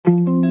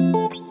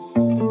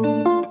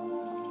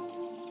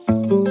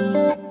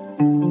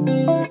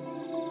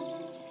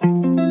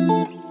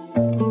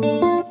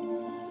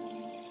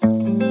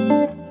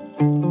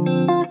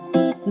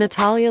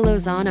Natalia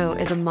Lozano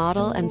is a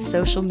model and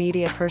social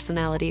media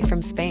personality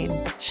from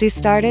Spain. She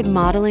started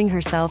modeling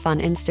herself on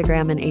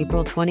Instagram in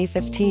April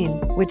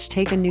 2015, which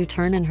take a new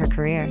turn in her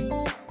career.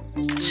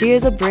 She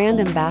is a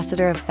brand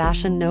ambassador of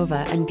Fashion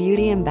Nova and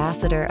beauty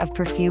ambassador of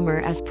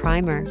Perfumer as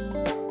Primer.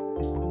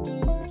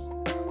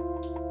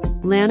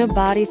 Lana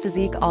Body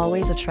Physique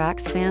always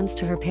attracts fans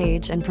to her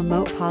page and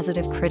promote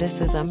positive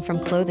criticism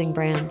from clothing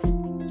brands.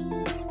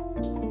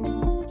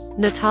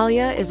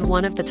 Natalia is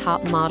one of the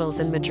top models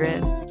in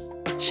Madrid.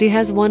 She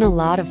has won a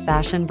lot of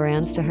fashion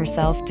brands to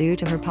herself due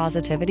to her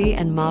positivity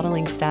and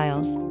modeling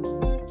styles.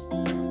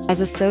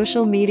 As a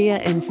social media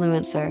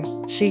influencer,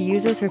 she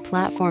uses her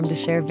platform to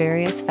share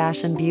various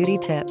fashion beauty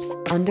tips,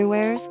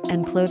 underwears,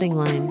 and clothing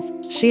lines.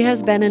 She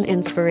has been an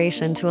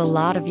inspiration to a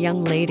lot of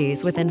young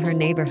ladies within her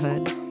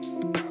neighborhood.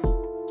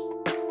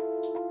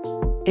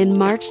 In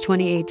March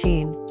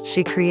 2018,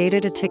 she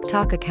created a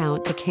TikTok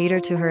account to cater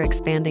to her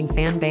expanding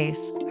fan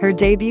base. Her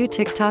debut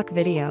TikTok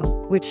video,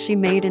 which she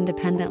made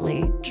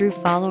independently, drew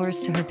followers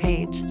to her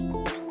page.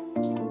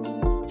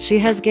 She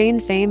has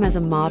gained fame as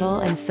a model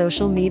and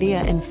social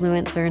media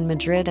influencer in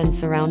Madrid and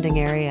surrounding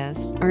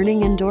areas,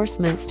 earning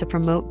endorsements to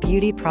promote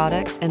beauty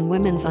products and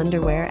women's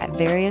underwear at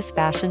various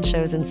fashion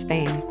shows in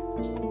Spain.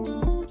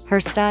 Her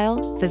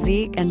style,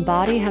 physique, and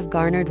body have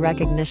garnered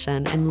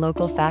recognition and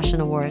local fashion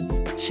awards.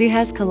 She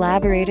has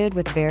collaborated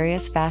with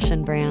various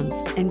fashion brands,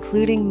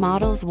 including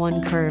Models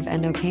One Curve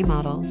and OK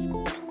Models.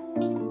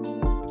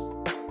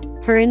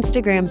 Her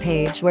Instagram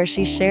page, where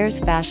she shares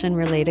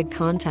fashion-related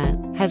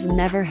content, has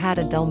never had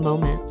a dull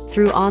moment.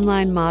 Through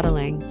online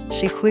modeling,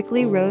 she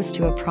quickly rose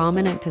to a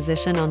prominent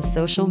position on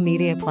social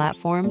media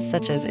platforms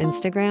such as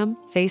Instagram,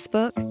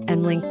 Facebook,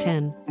 and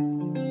LinkedIn.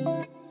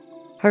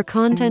 Her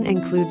content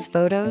includes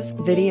photos,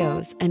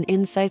 videos, and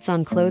insights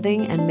on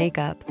clothing and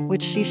makeup,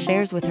 which she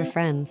shares with her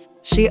friends.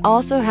 She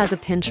also has a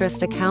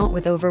Pinterest account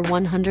with over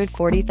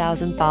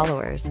 140,000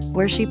 followers,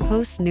 where she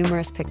posts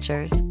numerous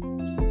pictures.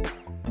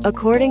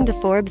 According to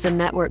Forbes and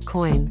Network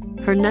Coin,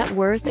 her net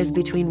worth is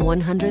between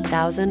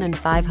 $100,000 and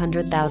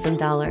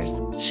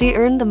 $500,000. She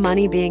earned the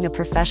money being a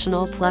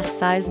professional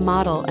plus-size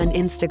model and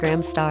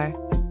Instagram star.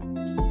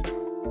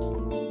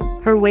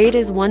 Her weight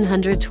is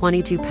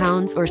 122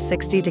 pounds or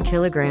 62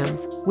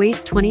 kilograms,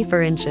 waist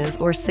 24 inches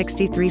or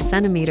 63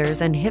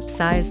 centimeters, and hip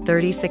size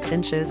 36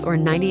 inches or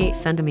 98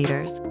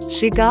 centimeters.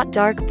 She got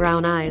dark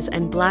brown eyes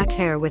and black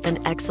hair with an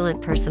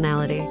excellent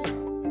personality.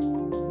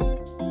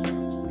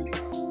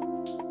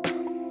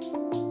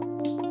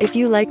 If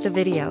you like the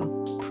video,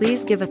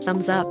 please give a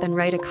thumbs up and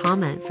write a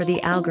comment for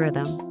the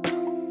algorithm.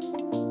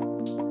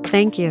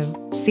 Thank you.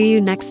 See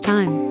you next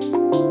time.